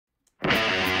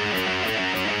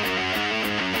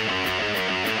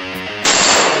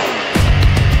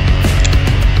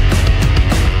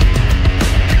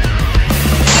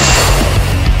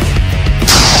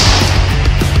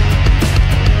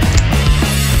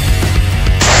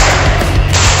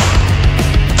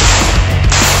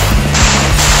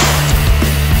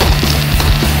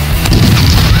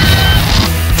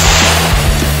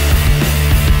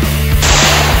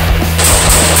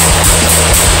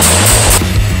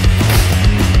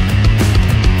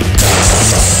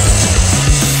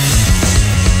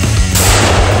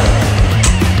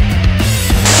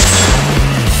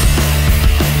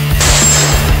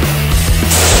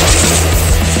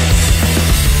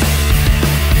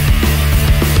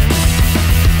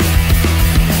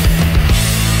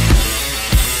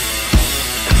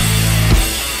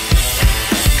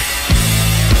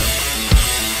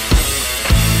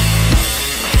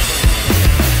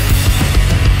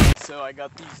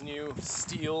these new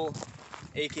steel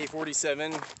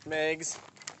AK47 mags.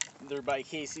 They're by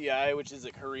KCI, which is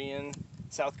a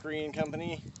South Korean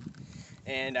company.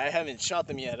 And I haven't shot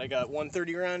them yet. I got one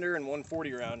 30 rounder and one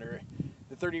 40 rounder.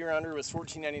 The 30 rounder was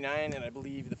 $14.99, and I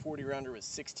believe the 40 rounder was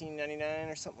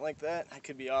 $16.99 or something like that. I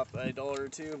could be off by $1 or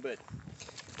 $2, but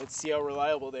let's see how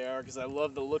reliable they are, because I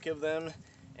love the look of them,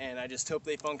 and I just hope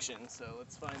they function. So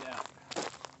let's find out.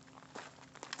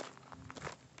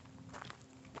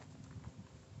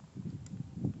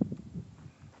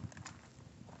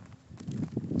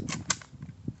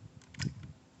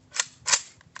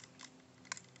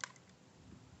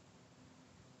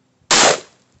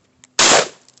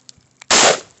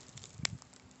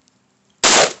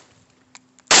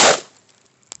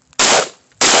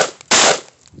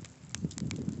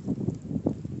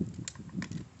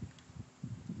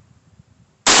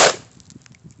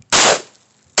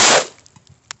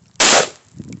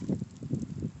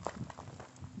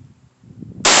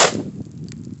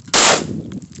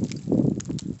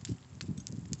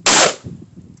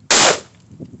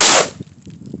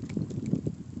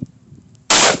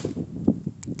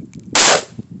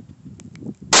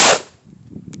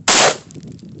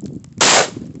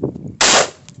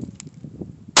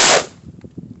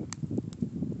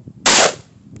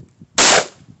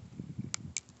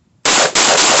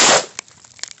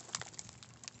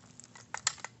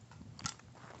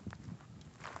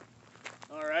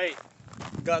 Alright,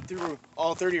 got through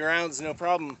all 30 rounds, no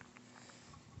problem.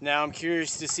 Now I'm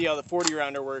curious to see how the 40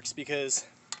 rounder works, because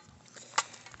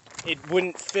it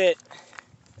wouldn't fit.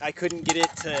 I couldn't get it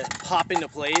to pop into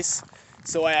place,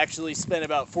 so I actually spent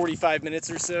about 45 minutes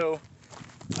or so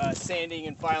sanding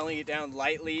and filing it down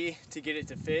lightly to get it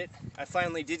to fit. I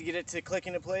finally did get it to click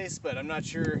into place, but I'm not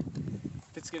sure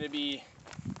if it's going to be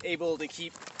able to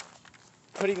keep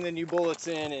putting the new bullets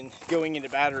in and going into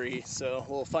battery, so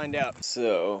we'll find out.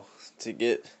 So to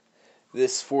get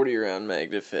this 40 round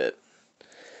mag to fit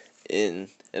in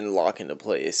and lock into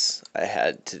place, I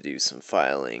had to do some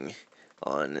filing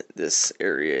on this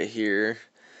area here.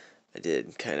 I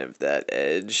did kind of that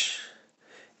edge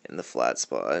and the flat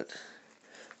spot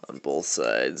on both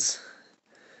sides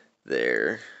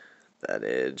there, that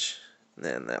edge, and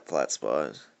then that flat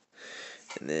spot,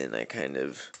 and then I kind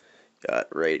of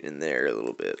got right in there a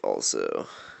little bit also,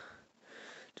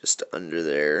 just under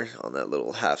there on that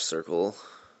little half circle,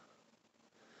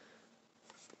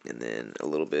 and then a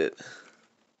little bit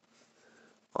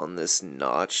on this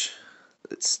notch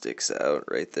that sticks out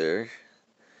right there.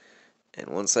 And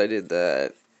once I did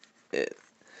that, it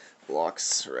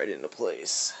locks right into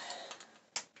place.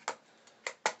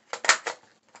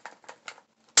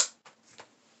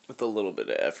 With a little bit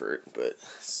of effort, but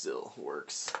still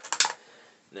works.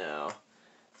 Now,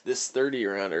 this 30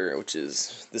 rounder, which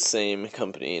is the same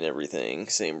company and everything,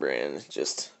 same brand,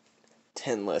 just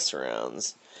 10 less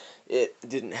rounds, it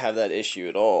didn't have that issue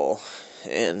at all.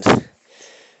 And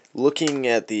looking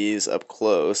at these up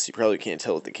close, you probably can't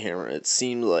tell with the camera, it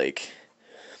seemed like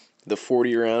the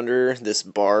 40 rounder, this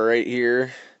bar right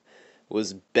here,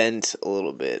 was bent a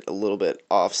little bit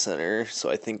off center, so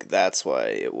I think that's why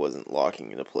it wasn't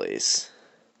locking into place.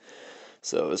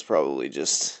 So it was probably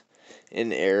just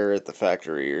in error at the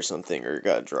factory or something, or it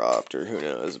got dropped, or who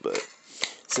knows, but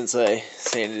since I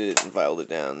sanded it and filed it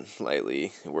down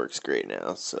lightly, it works great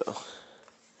now, so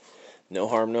no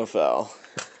harm, no foul.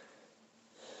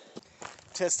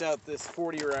 Test out this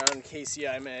 40 round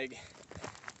KCI mag.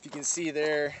 If you can see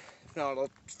there, if not I'll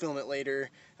film it later,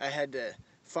 I had to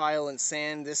file and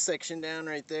sand this section down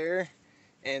right there,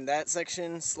 and that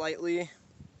section slightly,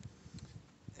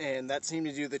 and that seemed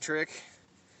to do the trick.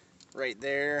 Right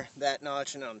there, that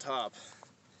notch, and on top.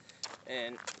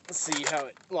 And let's see how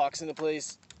it locks into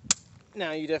place.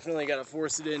 Now you definitely got to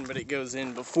force it in, but it goes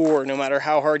in before. No matter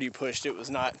how hard you pushed, it was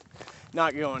not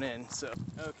going in. So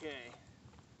okay,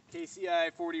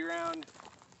 KCI 40 round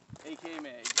AK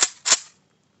mag.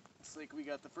 Looks like we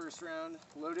got the first round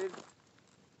loaded.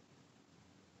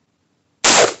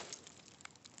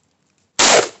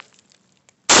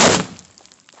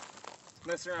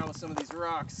 Messing around with some of these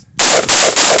rocks.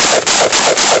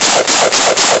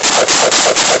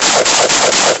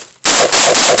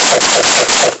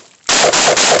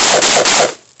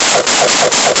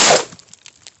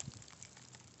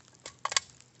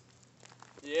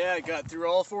 Yeah, I got through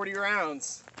all 40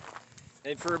 rounds.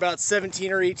 And for about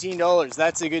 $17 or $18,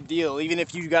 that's a good deal. Even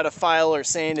if you got to file or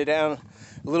sand it down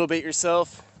a little bit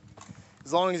yourself,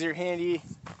 as long as you're handy,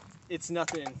 it's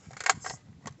nothing. It's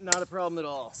not a problem at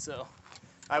all. So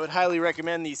I would highly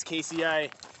recommend these KCI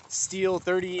steel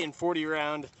 30 and 40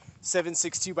 round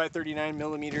 7.62 by 39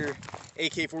 millimeter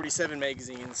AK-47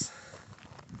 magazines.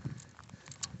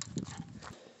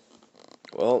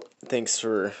 Well, thanks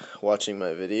for watching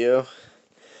my video.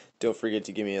 Don't forget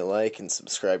to give me a like and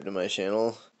subscribe to my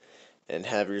channel. And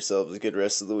have yourselves a good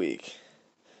rest of the week.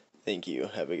 Thank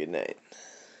you. Have a good night.